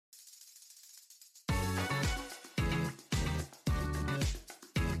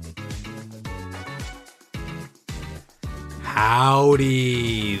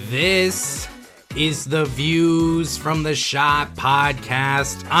Howdy, this is the Views from the Shot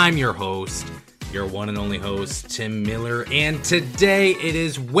podcast. I'm your host, your one and only host, Tim Miller, and today it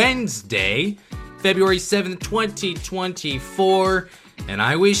is Wednesday, February 7th, 2024, and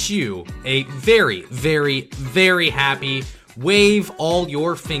I wish you a very, very, very happy Wave All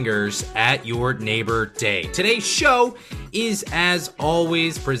Your Fingers at Your Neighbor Day. Today's show is, as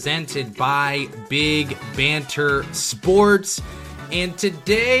always, presented by Big Banter Sports. And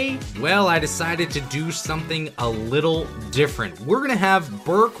today, well, I decided to do something a little different. We're going to have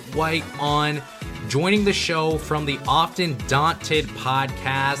Burke White on, joining the show from the often Daunted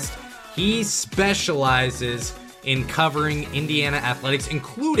podcast. He specializes in covering Indiana athletics,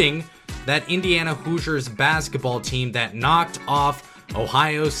 including that Indiana Hoosiers basketball team that knocked off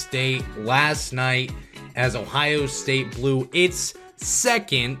Ohio State last night as Ohio State blew its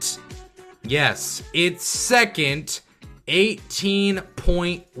second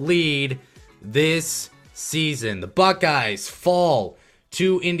 18-point lead this season. The Buckeyes fall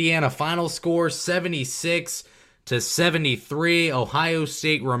to Indiana. Final score 76-73. Ohio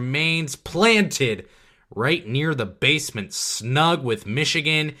State remains planted right near the basement, snug with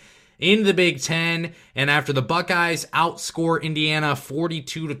Michigan in the Big Ten. And after the Buckeyes outscore Indiana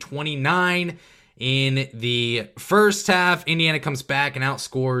 42-29 in the first half, Indiana comes back and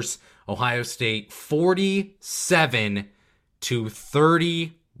outscores Ohio State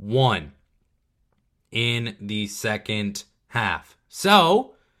 47-31 in the second half.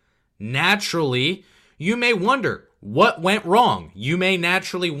 So, naturally, you may wonder what went wrong. You may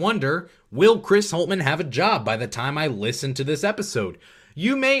naturally wonder, will Chris Holtmann have a job by the time I listen to this episode?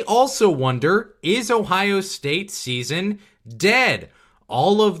 You may also wonder, is Ohio State's season dead?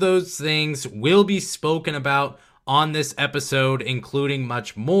 All of those things will be spoken about on this episode, including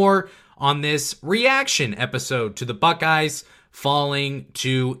much more on this reaction episode to the Buckeyes falling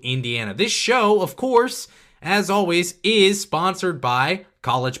to Indiana. This show, of course, as always, is sponsored by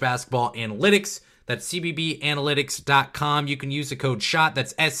College Basketball Analytics. That's cbbanalytics.com. You can use the code SHOT.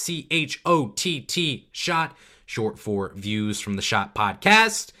 That's SCHOTT, SHOT, short for Views from the Shot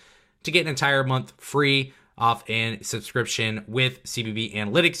podcast, to get an entire month free off a subscription with CBB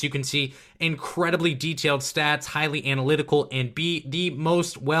Analytics. You can see incredibly detailed stats, highly analytical, and be the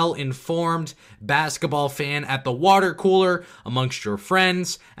most well-informed basketball fan at the water cooler, amongst your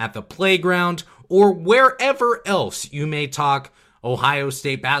friends, at the playground, or wherever else you may talk Ohio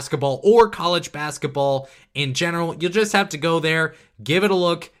State basketball or college basketball in general. You'll just have to go there, give it a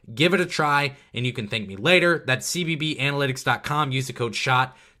look, give it a try, and you can thank me later. That's cbbanalytics.com. Use the code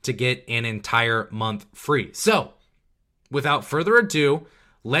SHOT to get an entire month free. So, without further ado,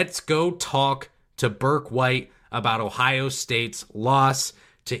 let's go talk to Burke White about Ohio State's loss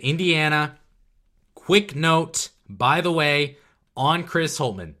to Indiana. Quick note, by the way, on Chris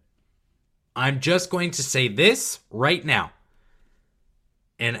Holtmann. I'm just going to say this right now.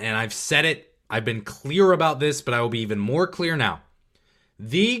 And I've said it, I've been clear about this, but I will be even more clear now.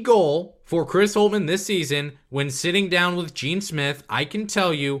 The goal for Chris Holtmann this season, when sitting down with Gene Smith, I can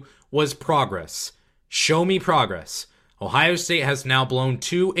tell you, was progress. Show me progress. Ohio State has now blown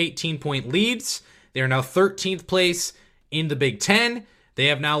two 18-point leads. They are now 13th place in the Big Ten. They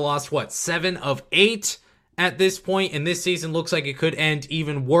have now lost, 7 of 8 at this point, and this season looks like it could end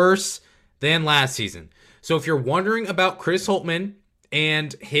even worse than last season. So if you're wondering about Chris Holtmann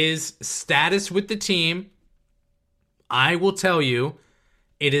and his status with the team, I will tell you,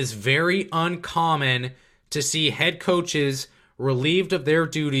 it is very uncommon to see head coaches relieved of their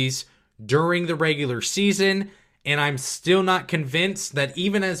duties during the regular season, and I'm still not convinced that,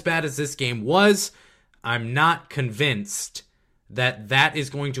 even as bad as this game was, I'm not convinced that that is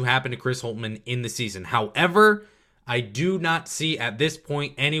going to happen to Chris Holtmann in the season. However, I do not see at this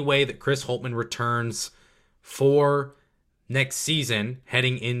point any way that Chris Holtmann returns for next season,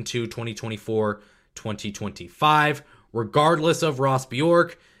 heading into 2024-2025, regardless of Ross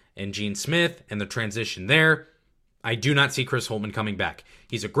Bjork and Gene Smith and the transition there. I do not see Chris Holtmann coming back.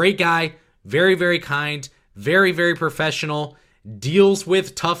 He's a great guy, very, very kind, very, very professional, deals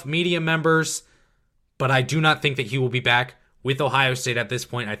with tough media members, but I do not think that he will be back with Ohio State at this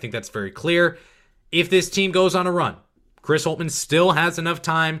point. I think that's very clear. If this team goes on a run, Chris Holtmann still has enough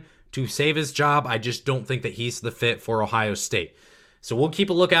time to save his job. I just don't think that he's the fit for Ohio State. So we'll keep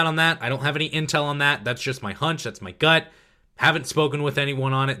a lookout on that. I don't have any intel on that. That's just my hunch. That's my gut. Haven't spoken with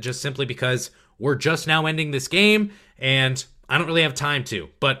anyone on it, just simply because we're just now ending this game and I don't really have time to.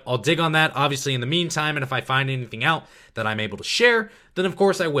 But I'll dig on that, obviously, in the meantime. And if I find anything out that I'm able to share, then of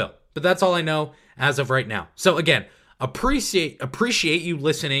course I will. But that's all I know as of right now. So again, appreciate you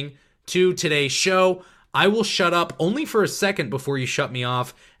listening to today's show. I will shut up only for a second before you shut me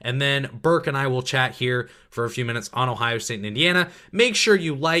off, and then Burke and I will chat here for a few minutes on Ohio State and Indiana. Make sure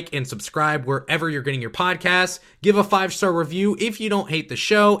you like and subscribe wherever you're getting your podcasts. Give a 5-star review if you don't hate the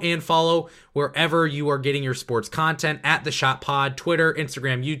show, and follow wherever you are getting your sports content at The Shot Pod, Twitter,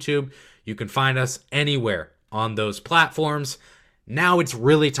 Instagram, YouTube. You can find us anywhere on those platforms. Now it's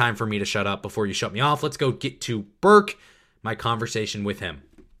really time for me to shut up before you shut me off. Let's go get to Burke, my conversation with him.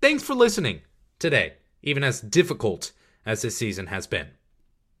 Thanks for listening today, even as difficult as this season has been.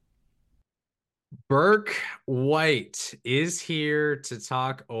 Burke White is here to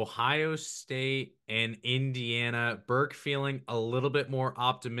talk Ohio State and Indiana. Burke feeling a little bit more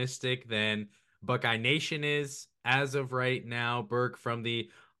optimistic than Buckeye Nation is as of right now. Burke from the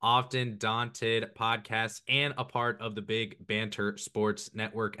Often Daunted podcast and a part of the Big Banter Sports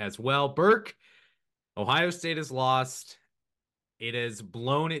Network as well. Burke, Ohio State has lost. It has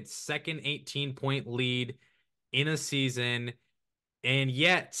blown its second 18-point lead in a season. And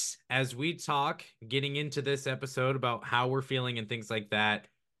yet, as we talk, getting into this episode about how we're feeling and things like that,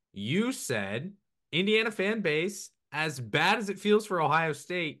 you said, Indiana fan base, as bad as it feels for Ohio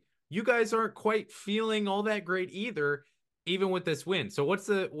State, you guys aren't quite feeling all that great either, even with this win. So what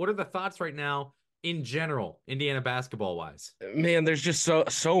are the thoughts right now in general, Indiana basketball wise? Man, there's just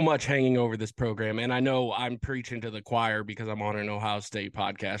so much hanging over this program. And I know I'm preaching to the choir because I'm on an Ohio State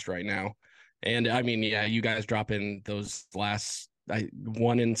podcast right now. And I mean, yeah, you guys dropping those last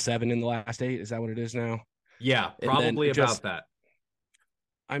 1-7 in the last 8. Is that what it is now? Yeah, And probably about that.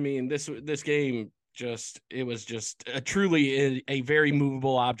 I mean, this game it was just truly a very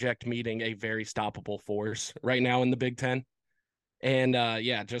movable object meeting a very stoppable force right now in the Big Ten. And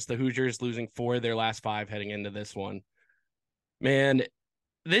yeah, just the Hoosiers losing 4 of their last 5 heading into this one. Man,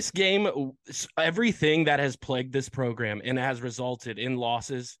 this game, everything that has plagued this program and has resulted in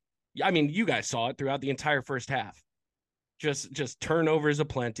losses. I mean, you guys saw it throughout the entire first half. Just turnovers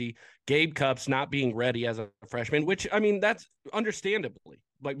aplenty. Gabe Cupps not being ready as a freshman, which I mean that's understandably,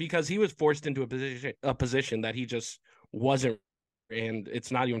 like because he was forced into a position that he just wasn't, and it's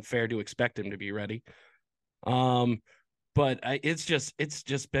not even fair to expect him to be ready. But it's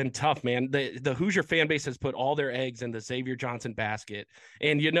just been tough, man. The Hoosier fan base has put all their eggs in the Xavier Johnson basket,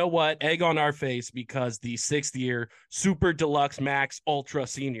 and you know what? Egg on our face because the 6th-year super deluxe max ultra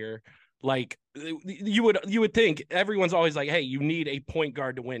senior, like you would think everyone's always like, hey, you need a point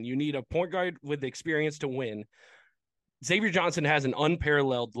guard to win. You need a point guard with experience to win. Xavier Johnson has an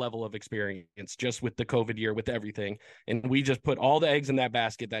unparalleled level of experience just with the COVID year, with everything, and we just put all the eggs in that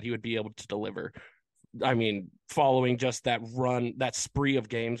basket that he would be able to deliver. I mean, following just that run, that spree of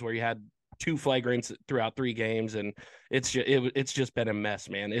games where you had 2 flagrants throughout 3 games, and it's just been a mess,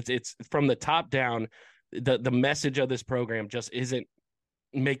 man. It's from the top down. The message of this program just isn't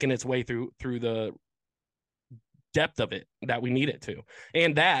making its way through the depth of it that we need it to.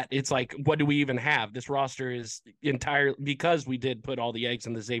 And that it's like, what do we even have? This roster is entirely, because we did put all the eggs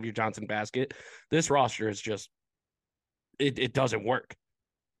in the Xavier Johnson basket. This roster is just it doesn't work.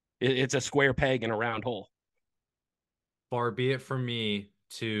 It's a square peg in a round hole. Far be it from me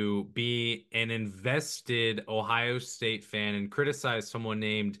to be an invested Ohio State fan and criticize someone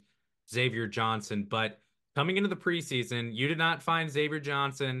named Xavier Johnson, but coming into the preseason, you did not find Xavier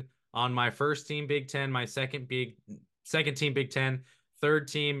Johnson on my first team Big Ten, my second team Big Ten, third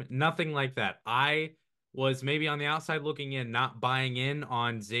team, nothing like that. I was maybe on the outside looking in, not buying in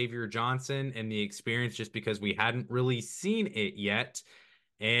on Xavier Johnson and the experience just because we hadn't really seen it yet.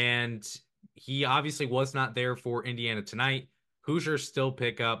 And he obviously was not there for Indiana tonight. Hoosiers still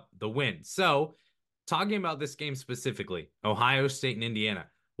pick up the win. So, talking about this game specifically, Ohio State and Indiana,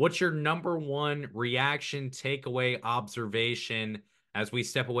 what's your number one reaction, takeaway, observation as we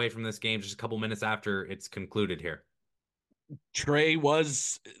step away from this game just a couple minutes after it's concluded here? Trey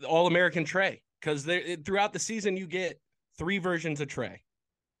was All-American Trey, because throughout the season you get 3 versions of Trey.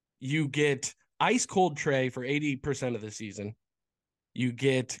 You get ice cold Trey for 80% of the season. You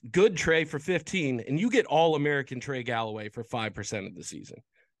get good Trey for 15, and you get All-American Trey Galloway for 5% of the season.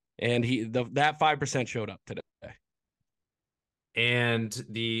 And that 5% showed up today. And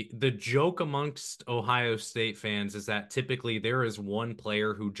the joke amongst Ohio State fans is that typically there is one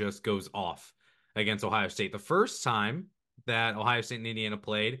player who just goes off against Ohio State. The first time that Ohio State and Indiana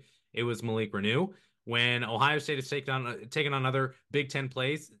played, it was Malik Reneau. When Ohio State has taken on other Big Ten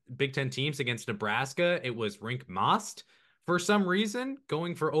teams against Nebraska, it was Rink Most for some reason,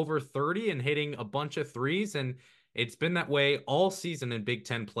 going for over 30 and hitting a bunch of threes. And it's been that way all season in Big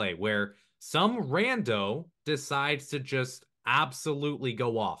Ten play, where some rando decides to just absolutely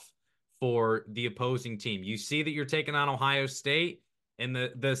go off for the opposing team. You see that you're taking on Ohio State, and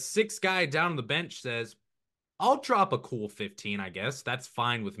the 6th guy down on the bench says, I'll drop a cool 15, I guess. That's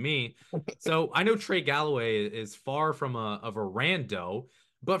fine with me. So I know Trey Galloway is far from of a rando,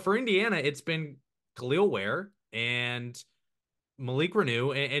 but for Indiana, it's been Khalil Ware and Malik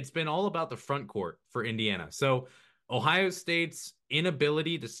Renew. It's been all about the front court for Indiana. So Ohio State's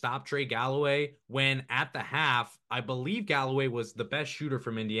inability to stop Trey Galloway when at the half, I believe Galloway was the best shooter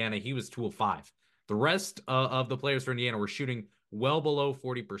from Indiana. He was 2 of 5. The rest of the players for Indiana were shooting well below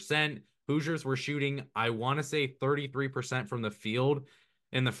 40%. Hoosiers were shooting, I want to say 33% from the field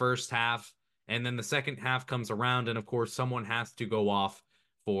in the first half. And then the second half comes around. And of course, someone has to go off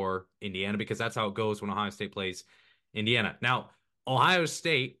for Indiana because that's how it goes when Ohio State plays Indiana. Now, Ohio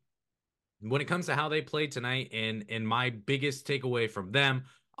State, when it comes to how they played tonight, and my biggest takeaway from them,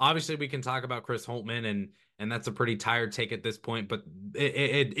 obviously we can talk about Chris Holtmann, and that's a pretty tired take at this point, but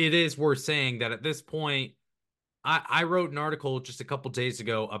it is worth saying that at this point, I wrote an article just a couple days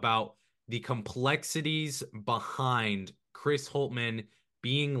ago about the complexities behind Chris Holtmann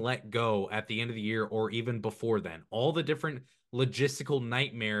being let go at the end of the year or even before then. All the different logistical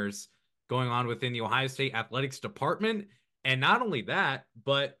nightmares going on within the Ohio State athletics department. And not only that,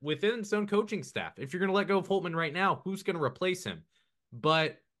 but within its own coaching staff. If you're going to let go of Holtmann right now, who's going to replace him?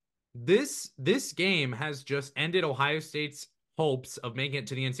 But this game has just ended Ohio State's hopes of making it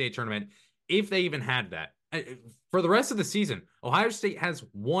to the NCAA tournament, if they even had that. For the rest of the season, Ohio State has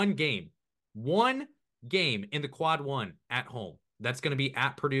one game in the quad one at home. That's going to be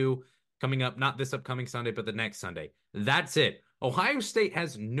at Purdue coming up, not this upcoming Sunday, but the next Sunday. That's it. Ohio State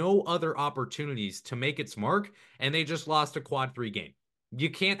has no other opportunities to make its mark, and they just lost a quad 3 game.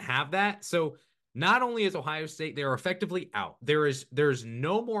 You can't have that. So not only is Ohio State, they're effectively out. There's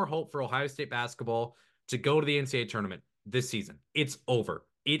no more hope for Ohio State basketball to go to the NCAA tournament this season. It's over.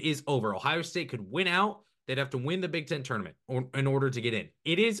 It is over. Ohio State could win out. They'd have to win the Big Ten tournament in order to get in.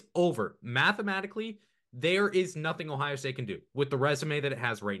 It is over. Mathematically, there is nothing Ohio State can do with the resume that it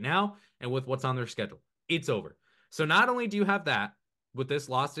has right now and with what's on their schedule. It's over. So not only do you have that with this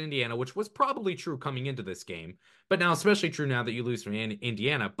loss to Indiana, which was probably true coming into this game, but now especially true now that you lose from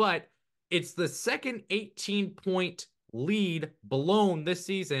Indiana, but it's the second 18-point lead blown this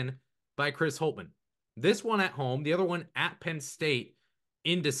season by Chris Holtmann. This one at home, the other one at Penn State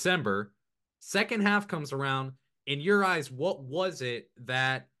in December. Second half comes around. In your eyes, what was it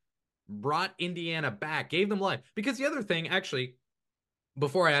that brought Indiana back, gave them life? Because the other thing, actually,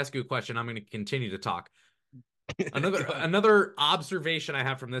 before I ask you a question, I'm going to continue to talk. Another observation I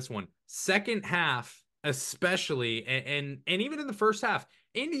have from this one, second half, especially, and even in the first half,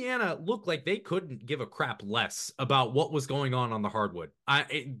 Indiana looked like they couldn't give a crap less about what was going on the hardwood.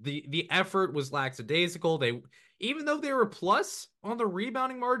 The effort was lackadaisical. Even though they were plus on the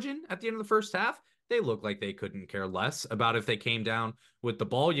rebounding margin at the end of the first half, they looked like they couldn't care less about if they came down with the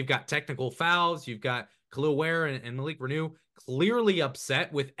ball. You've got technical fouls. You've got Khalil Ware and Malik Renew clearly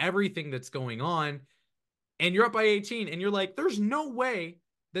upset with everything that's going on. And you're up by 18, and you're like, there's no way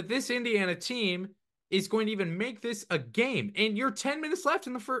that this Indiana team is going to even make this a game. And you're 10 minutes left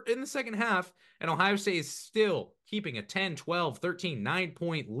in the second half, and Ohio State is still keeping a 10, 12, 13,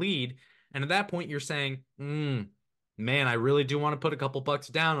 9-point lead. And at that point, you're saying, man, I really do want to put a couple bucks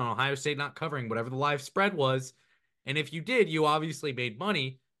down on Ohio State not covering whatever the live spread was. And if you did, you obviously made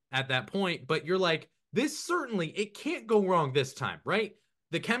money at that point. But you're like, it can't go wrong this time, right?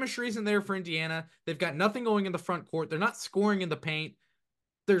 The chemistry isn't there for Indiana. They've got nothing going in the front court. They're not scoring in the paint.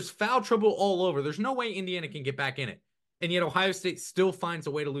 There's foul trouble all over. There's no way Indiana can get back in it. And yet Ohio State still finds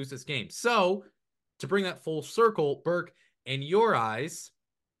a way to lose this game. So to bring that full circle, Burke, in your eyes,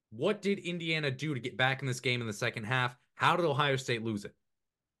 what did Indiana do to get back in this game in the second half? How did Ohio State lose it?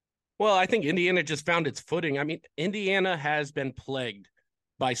 Well, I think Indiana just found its footing. I mean, Indiana has been plagued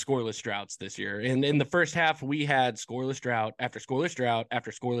by scoreless droughts this year. And in the first half, we had scoreless drought after scoreless drought after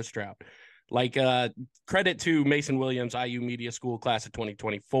scoreless drought. Like, credit to Mason Williams, IU Media School class of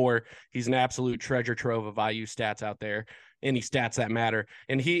 2024. He's an absolute treasure trove of IU stats out there, any stats that matter.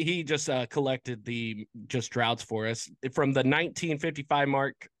 And he just collected the just droughts for us from the 1955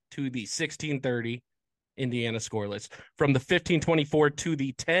 mark to the 1630 Indiana scoreless, from the 1524 to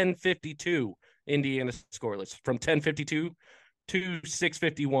the 1052 Indiana scoreless, from 1052 to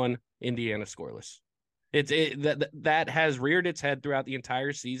 651 Indiana scoreless. That has reared its head throughout the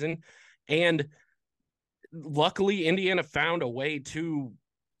entire season, and luckily Indiana found a way to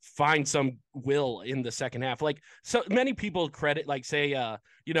find some will in the second half. Like, so many people credit, like, say,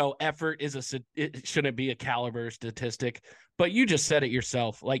 effort it shouldn't be a caliber statistic, but you just said it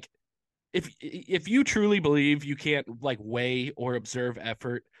yourself. Like, if you truly believe you can't like weigh or observe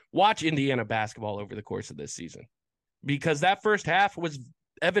effort, watch Indiana basketball over the course of this season, because that first half was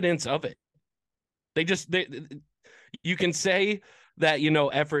evidence of it. They you can say that,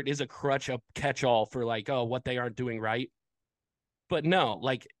 effort is a crutch, a catch-all for like, oh, what they aren't doing right. But no,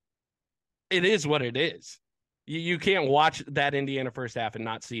 like it is what it is. You can't watch that Indiana first half and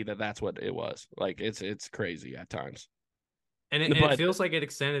not see that that's what it was. Like it's crazy at times. And it But feels like it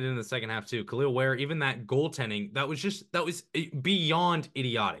extended in the second half too. Khalil Ware, even that goaltending, that was beyond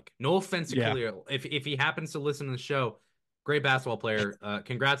idiotic. No offense to yeah, Khalil. If he happens to listen to the show, great basketball player.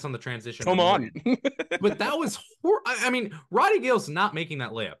 Congrats on the transition to come on. Morgan. But that was I mean, Roddy Gale's not making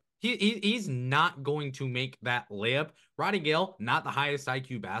that layup. He's not going to make that layup. Roddy Gale, not the highest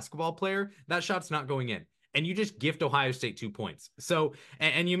IQ basketball player. That shot's not going in. And you just gift Ohio State 2 points. So,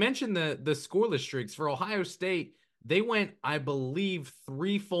 and you mentioned the scoreless streaks for Ohio State. They went, I believe,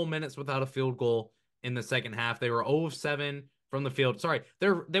 3 full minutes without a field goal in the second half. They were 0 of 7 from the field. Sorry,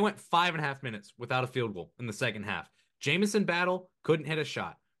 they went 5.5 minutes without a field goal in the second half. Jamison Battle couldn't hit a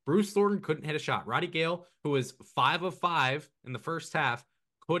shot. Bruce Thornton couldn't hit a shot. Roddy Gale, who was 5 of 5 in the first half,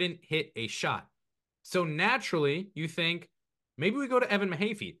 couldn't hit a shot. So naturally, you think maybe we go to Evan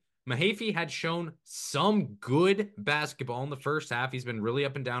Mahaffey. Mahaffey had shown some good basketball in the first half. He's been really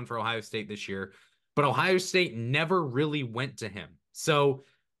up and down for Ohio State this year, but Ohio State never really went to him. So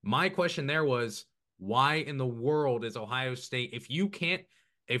my question there was, why in the world is Ohio State, if you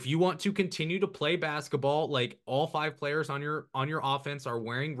want to continue to play basketball, like all 5 players on your offense are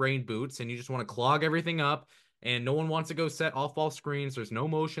wearing rain boots and you just want to clog everything up and no one wants to go set off ball screens, there's no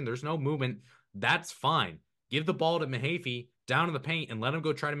motion, there's no movement, that's fine. Give the ball to Mahaffey down in the paint and let him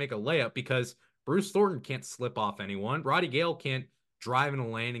go try to make a layup because Bruce Thornton can't slip off anyone. Roddy Gale can't drive in a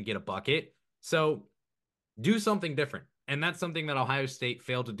lane and get a bucket. So do something different. And that's something that Ohio State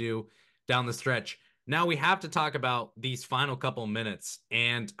failed to do down the stretch. Now we have to talk about these final couple of minutes.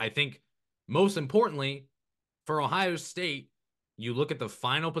 And I think most importantly, for Ohio State, you look at the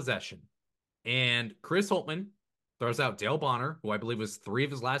final possession. And Chris Holtmann throws out Dale Bonner, who I believe was 3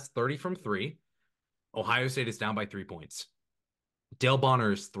 of his last 30 from 3. Ohio State is down by 3 points. Dale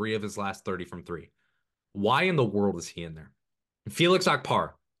Bonner is 3 of his last 30 from 3. Why in the world is he in there? Felix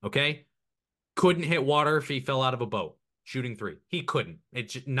Akpar, okay? Couldn't hit water if he fell out of a boat shooting 3. He couldn't.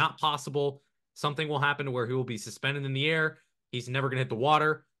 It's not possible. Something will happen to where he will be suspended in the air. He's never going to hit the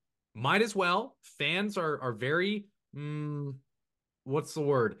water. Might as well. Fans are very, what's the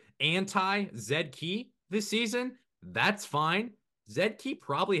word? Anti Zed Key this season. That's fine. Zed Key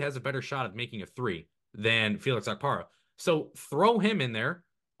probably has a better shot of making a 3 than Felix Akpara. So throw him in there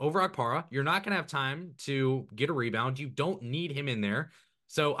over Akpara. You're not going to have time to get a rebound. You don't need him in there.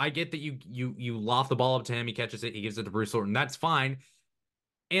 So I get that you loft the ball up to him, he catches it, he gives it to Bruce Thornton. That's fine.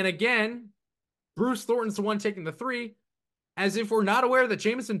 And again, Bruce Thornton's the one taking the 3, as if we're not aware that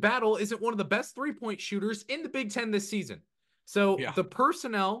Jamison Battle isn't one of the best 3-point shooters in the Big Ten this season. So Yeah. the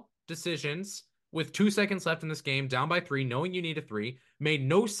personnel decisions with 2 seconds left in this game, down by 3, knowing you need a 3, made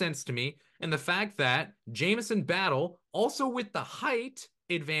no sense to me. And the fact that Jamison Battle, also with the height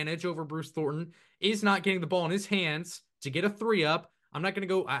advantage over Bruce Thornton, is not getting the ball in his hands to get a 3 up. I'm not going to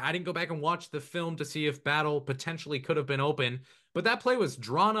go, I didn't go back and watch the film to see if Battle potentially could have been open, but that play was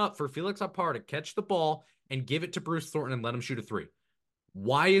drawn up for Felix Apar to catch the ball and give it to Bruce Thornton and let him shoot a 3.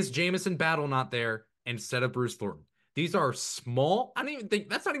 Why is Jamison Battle not there instead of Bruce Thornton? These are small. I don't even think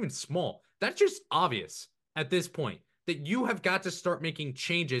that's not even small. That's just obvious at this point that you have got to start making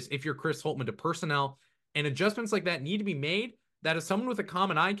changes if you're Chris Holtmann to personnel, and adjustments like that need to be made. That if someone with a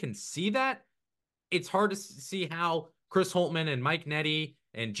common eye can see that, it's hard to see how Chris Holtmann and Mike Nettie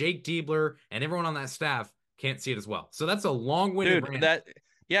and Jake Diebler and everyone on that staff can't see it as well. So that's a long-winded rant.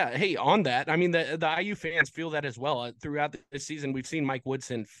 Yeah. Hey, on that, I mean, the IU fans feel that as well. Throughout this season, we've seen Mike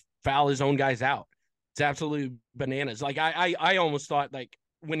Woodson foul his own guys out. It's absolutely bananas. Like I almost thought like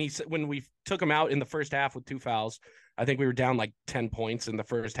when we took him out in the first half with 2 fouls, I think we were down like 10 points in the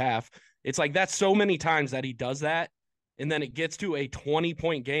first half. It's like that's so many times that he does that, and then it gets to a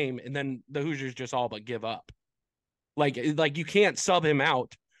 20-point game, and then the Hoosiers just all but give up. Like you can't sub him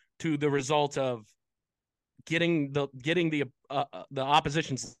out to the result of getting the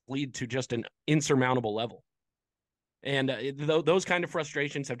opposition's lead to just an insurmountable level. And those kind of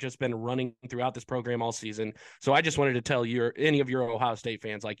frustrations have just been running throughout this program all season. So I just wanted to tell any of your Ohio State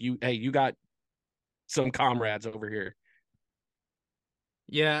fans, like you got some comrades over here.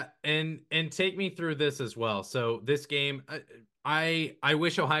 Yeah, and take me through this as well. So this game, I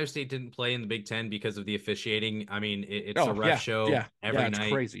wish Ohio State didn't play in the Big Ten because of the officiating. I mean, it's a ref show every it's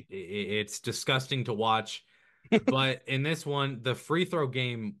night. Crazy. It's disgusting to watch. But in this one, the free throw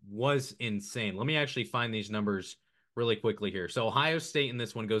game was insane. Let me actually find these numbers really quickly here. So Ohio State in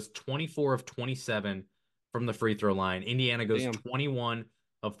this one goes 24 of 27 from the free throw line. Indiana goes 21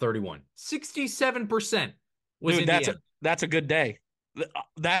 of 31. 67% was Dude, Indiana. that's a good day.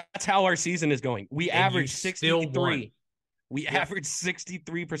 That's how our season is going. We And you average still won. 63. We Yeah. average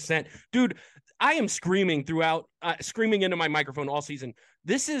 63%. Dude, I am screaming screaming into my microphone all season.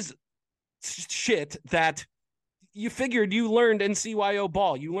 This is shit that you figured you learned in CYO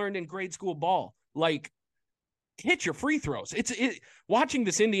ball. You learned in grade school ball. Like, hit your free throws. Watching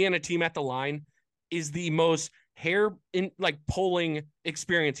this Indiana team at the line is the most hair in like pulling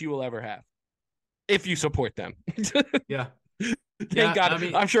experience you will ever have if you support them. Yeah. Thank Yeah. God. I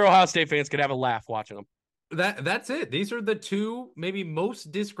mean, I'm sure Ohio State fans could have a laugh watching them. that's it. These are the two maybe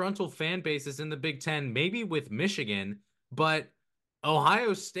most disgruntled fan bases in the Big Ten, maybe with Michigan, but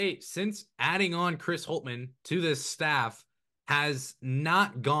Ohio State, since adding on Chris Holtmann to this staff, has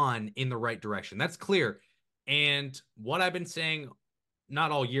not gone in the right direction. That's clear. And what I've been saying,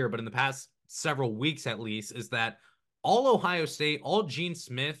 not all year, but in the past several weeks at least, is that all Ohio State, all Gene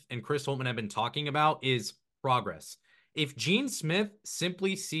Smith and Chris Holtmann have been talking about is progress. If Gene Smith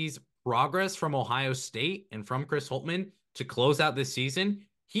simply sees progress from Ohio State and from Chris Holtmann to close out this season,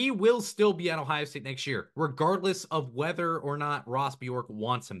 he will still be at Ohio State next year, regardless of whether or not Ross Bjork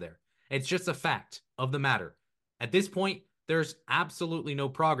wants him there. It's just a fact of the matter. At this point, there's absolutely no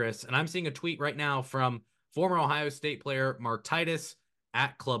progress. And I'm seeing a tweet right now from former Ohio State player Mark Titus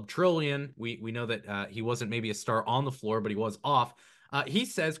at Club Trillion. We know that he wasn't maybe a star on the floor, but he was off. He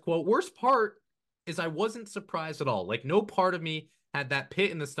says, quote, worst part is I wasn't surprised at all. Like, no part of me had that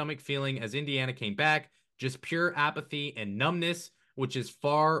pit in the stomach feeling as Indiana came back, just pure apathy and numbness, which is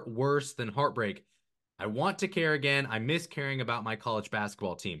far worse than heartbreak. I want to care again. I miss caring about my college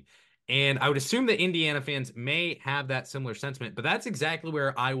basketball team. And I would assume that Indiana fans may have that similar sentiment, but that's exactly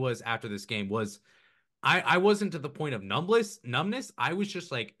where I was after this game. I wasn't to the point of numbness. I was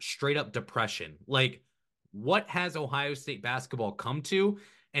just like straight up depression. Like, what has Ohio State basketball come to?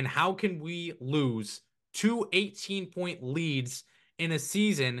 And how can we lose two 18-point leads in a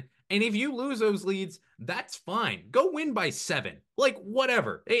season? And if you lose those leads, that's fine. Go win by 7. Like,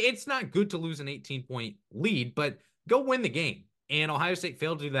 whatever. It's not good to lose an 18-point lead, but go win the game. And Ohio State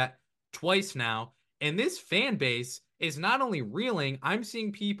failed to do that twice now. And this fan base is not only reeling, I'm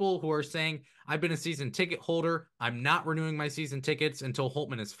seeing people who are saying, I've been a season ticket holder. I'm not renewing my season tickets until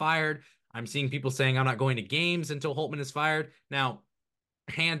Holtmann is fired. I'm seeing people saying I'm not going to games until Holtmann is fired. Now,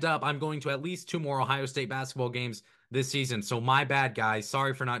 hand up, I'm going to at least 2 more Ohio State basketball games this season. So my bad, guys.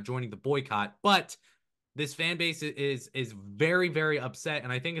 Sorry for not joining the boycott. But this fan base is very, very upset.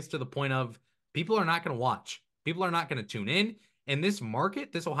 And I think it's to the point of people are not going to watch. People are not going to tune in. And this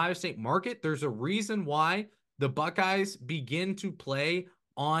market, this Ohio State market, there's a reason why the Buckeyes begin to play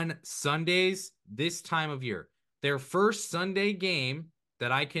on Sundays this time of year. Their first Sunday game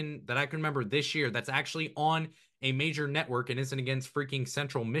that I can remember this year that's actually on a major network and isn't against freaking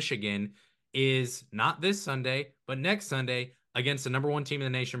Central Michigan is not this Sunday, but next Sunday against the number 1 team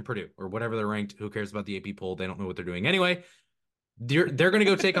in the nation, Purdue, or whatever they're ranked. Who cares about the AP poll? They don't know what they're doing. Anyway, they're going to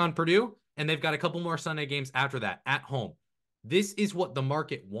go take on Purdue, and they've got a couple more Sunday games after that at home. This is what the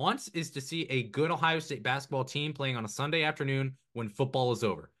market wants, is to see a good Ohio State basketball team playing on a Sunday afternoon when football is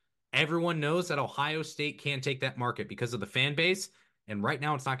over. Everyone knows that Ohio State can't take that market because of the fan base, and right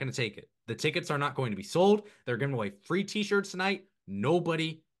now it's not going to take it. The tickets are not going to be sold. They're giving away free t-shirts tonight.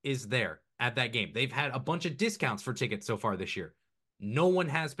 Nobody is there at that game. They've had a bunch of discounts for tickets so far this year. No one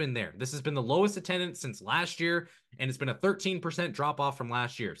has been there. This has been the lowest attendance since last year, and it's been a 13% drop off from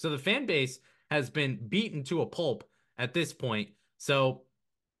last year. So the fan base has been beaten to a pulp at this point. So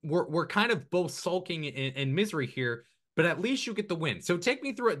we're kind of both sulking in misery here, but at least you get the win. So take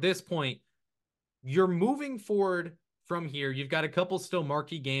me through at this point. You're moving forward from here. You've got a couple still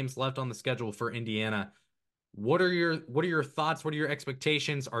marquee games left on the schedule for Indiana. What are your thoughts? What are your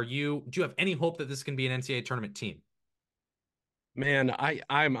expectations? Do you have any hope that this can be an NCAA tournament team? Man,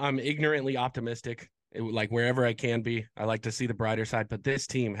 I'm ignorantly optimistic. Like wherever I can be, I like to see the brighter side. But this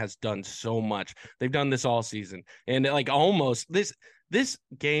team has done so much. They've done this all season, and like almost this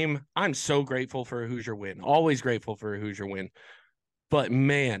game, I'm so grateful for a Hoosier win. Always grateful for a Hoosier win. But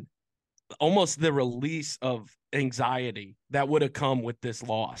man, almost the release of anxiety that would have come with this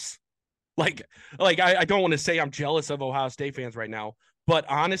loss. I don't want to say I'm jealous of Ohio State fans right now, but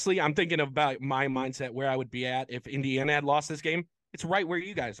honestly, I'm thinking about my mindset where I would be at if Indiana had lost this game. It's right where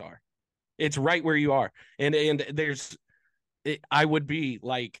you guys are. It's right where you are. And I would be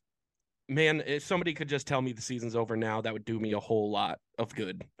like, man, if somebody could just tell me the season's over now, that would do me a whole lot of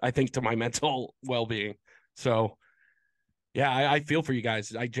good, I think, to my mental well-being. So, yeah, I feel for you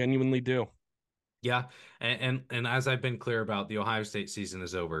guys. I genuinely do. Yeah, and as I've been clear about, the Ohio State season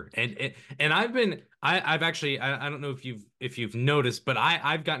is over, and I've actually I don't know if you've noticed, but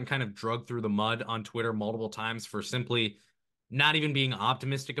I've gotten kind of drugged through the mud on Twitter multiple times for simply not even being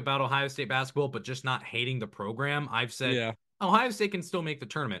optimistic about Ohio State basketball, but just not hating the program. I've said Yeah. Ohio State can still make the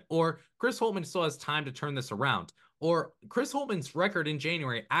tournament, or Chris Holtmann still has time to turn this around, or Chris Holtmann's record in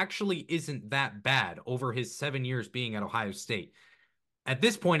January actually isn't that bad over his 7 years being at Ohio State. At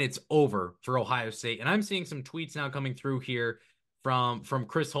this point, it's over for Ohio State. And I'm seeing some tweets now coming through here from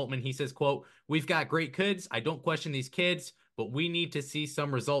Chris Holtmann. He says, quote, "We've got great kids. I don't question these kids, but we need to see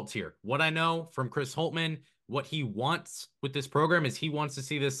some results here." What I know from Chris Holtmann, what he wants with this program is he wants to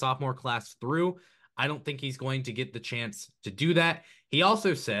see this sophomore class through. I don't think he's going to get the chance to do that. He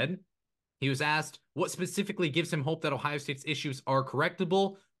also said, he was asked what specifically gives him hope that Ohio State's issues are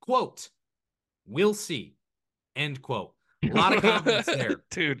correctable. Quote, "We'll see." End quote. A lot of confidence there.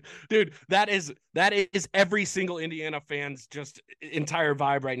 dude, that is every single Indiana fan's just entire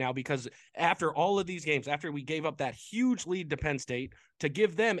vibe right now, because after all of these games, after we gave up that huge lead to Penn State, to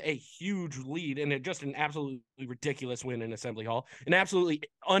give them a huge lead and just an absolutely ridiculous win in Assembly Hall, an absolutely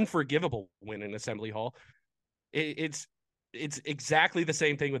unforgivable win in Assembly Hall, it's exactly the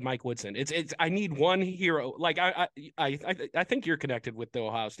same thing with Mike Woodson. It's I need one hero. Like I think you're connected with the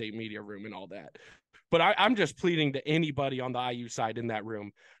Ohio State media room and all that. But I'm just pleading to anybody on the IU side in that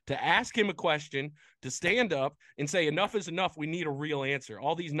room to ask him a question, to stand up and say, enough is enough. We need a real answer.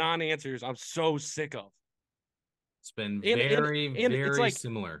 All these non-answers, I'm so sick of. It's been And and very, and it's very like,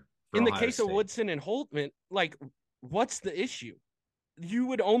 similar for in the Ohio case of State. Woodson and Holtman, like, what's the issue? You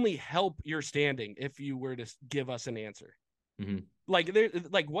would only help your standing if you were to give us an answer. Mm-hmm.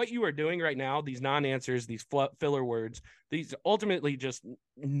 Like what you are doing right now, these non-answers, these filler words, these ultimately just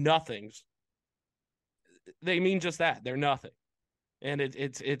nothings. They mean just that. They're nothing. And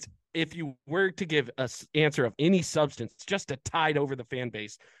it's if you were to give us answer of any substance just to tide over the fan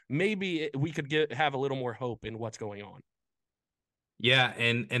base, maybe we could have a little more hope in what's going on. Yeah,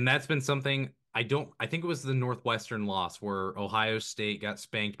 and that's been something I think it was the Northwestern loss where Ohio State got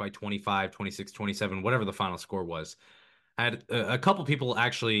spanked by 25, 26, 27, whatever the final score was. I had a couple people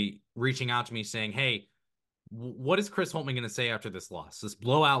actually reaching out to me saying, "Hey, what is Chris Holtmann going to say after this loss, this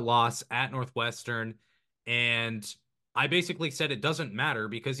blowout loss at Northwestern?" And I basically said it doesn't matter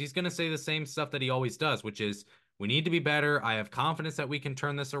because he's going to say the same stuff that he always does, which is we need to be better. I have confidence that we can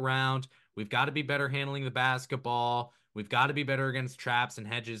turn this around. We've got to be better handling the basketball. We've got to be better against traps and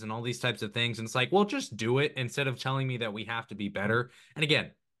hedges and all these types of things. And it's like, well, just do it instead of telling me that we have to be better. And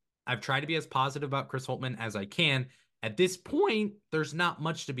again, I've tried to be as positive about Chris Holtmann as I can. At this point, there's not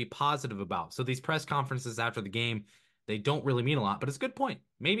much to be positive about. So these press conferences after the game, they don't really mean a lot. But it's a good point.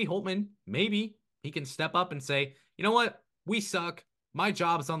 Maybe Holtmann, maybe he can step up and say, you know what? We suck. My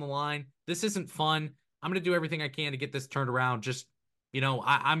job's on the line. This isn't fun. I'm going to do everything I can to get this turned around. Just,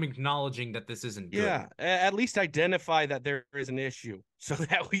 I'm acknowledging that this isn't good. Yeah, at least identify that there is an issue so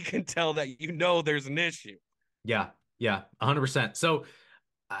that we can tell that there's an issue. Yeah, yeah, 100%. So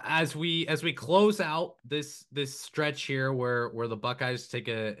as we close out this stretch here where the Buckeyes take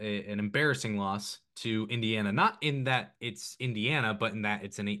an embarrassing loss to Indiana, not in that it's Indiana, but in that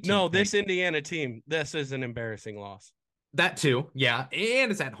it's an 18 No, point. this Indiana team, this is an embarrassing loss. That too, yeah,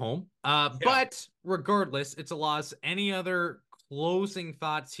 and it's at home. Yeah. But regardless, it's a loss. Any other closing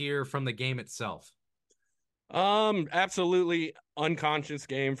thoughts here from the game itself? Absolutely unconscious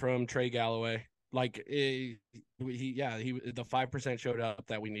game from Trey Galloway. Like the 5% showed up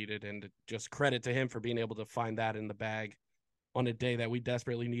that we needed, and just credit to him for being able to find that in the bag on a day that we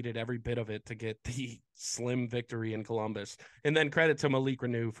desperately needed every bit of it to get the slim victory in Columbus. And then credit to Malik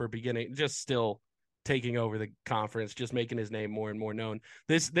Renew for beginning, just still taking over the conference, just making his name more and more known.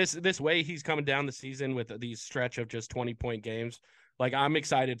 This way he's coming down the season with these stretch of just 20-point games. Like, I'm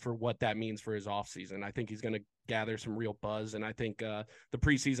excited for what that means for his offseason. I think he's going to gather some real buzz, and I think the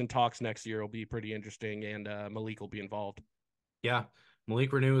preseason talks next year will be pretty interesting, and Malik will be involved. Yeah,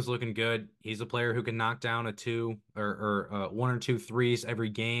 Malik Renew is looking good. He's a player who can knock down a two or one or two threes every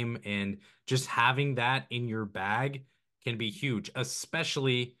game, and just having that in your bag can be huge,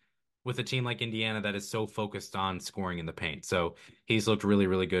 especially with a team like Indiana that is so focused on scoring in the paint. So he's looked really,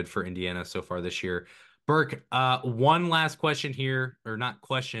 really good for Indiana so far this year. Burke, one last question here, or not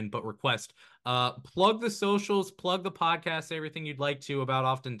question, but request. Plug the socials, plug the podcast, everything you'd like to about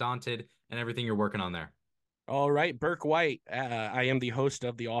Often Daunted and everything you're working on there. All right, Burke White. I am the host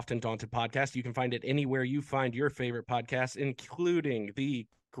of the Often Daunted podcast. You can find it anywhere you find your favorite podcasts, including the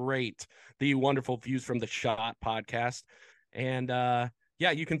wonderful Views from the Shot podcast. And Yeah,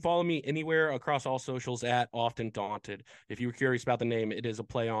 you can follow me anywhere across all socials at Often Daunted. If you were curious about the name, it is a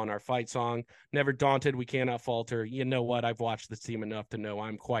play on our fight song, Never Daunted, We Cannot Falter. You know what? I've watched this team enough to know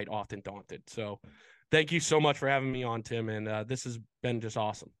I'm quite often daunted. So thank you so much for having me on, Tim. And this has been just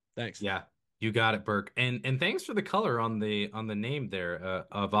awesome. Thanks. Yeah, you got it, Burke. And thanks for the color on the name there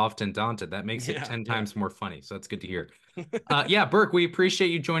of Often Daunted. That makes it Yeah, 10 yeah. times more funny. So that's good to hear. Yeah, Burke, we appreciate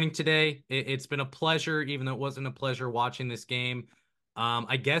you joining today. It's been a pleasure, even though it wasn't a pleasure watching this game.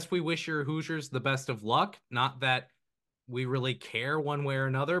 I guess we wish your Hoosiers the best of luck. Not that we really care one way or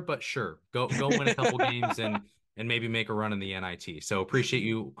another, but sure, go win a couple games and maybe make a run in the NIT. So appreciate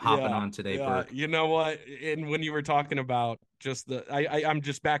you hopping Yeah, on today, yeah. Burke. You know what? And when you were talking about just I'm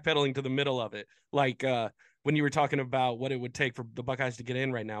just backpedaling to the middle of it. Like when you were talking about what it would take for the Buckeyes to get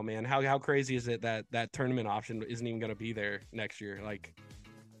in right now, man. How crazy is it that that tournament option isn't even going to be there next year? Like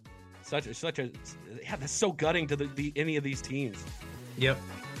such a yeah, that's so gutting to the any of these teams. Yep.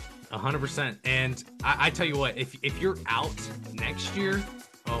 100%. And I tell you what, if you're out next year,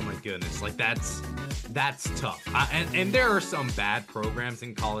 oh my goodness, like that's tough. And there are some bad programs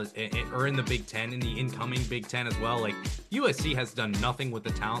in college or in the Big Ten, in the incoming Big Ten as well. Like USC has done nothing with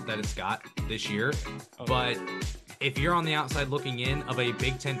the talent that it's got this year. But if you're on the outside looking in of a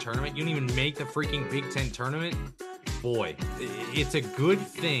Big Ten tournament, you don't even make the freaking Big Ten tournament. Boy, it's a good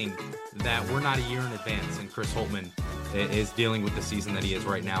thing that we're not a year in advance and Chris Holtman is dealing with the season that he is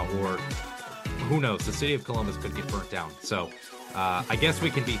right now, or who knows, the city of Columbus could get burnt down. So I guess we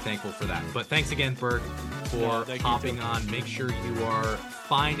can be thankful for that. But thanks again, Burke, for hopping on. Make sure you are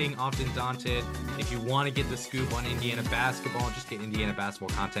finding Often Daunted. If you want to get the scoop on Indiana basketball, just get Indiana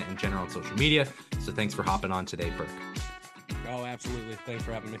basketball content in general on social media. So thanks for hopping on today, Burke. Oh, absolutely. Thanks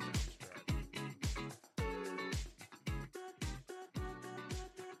for having me.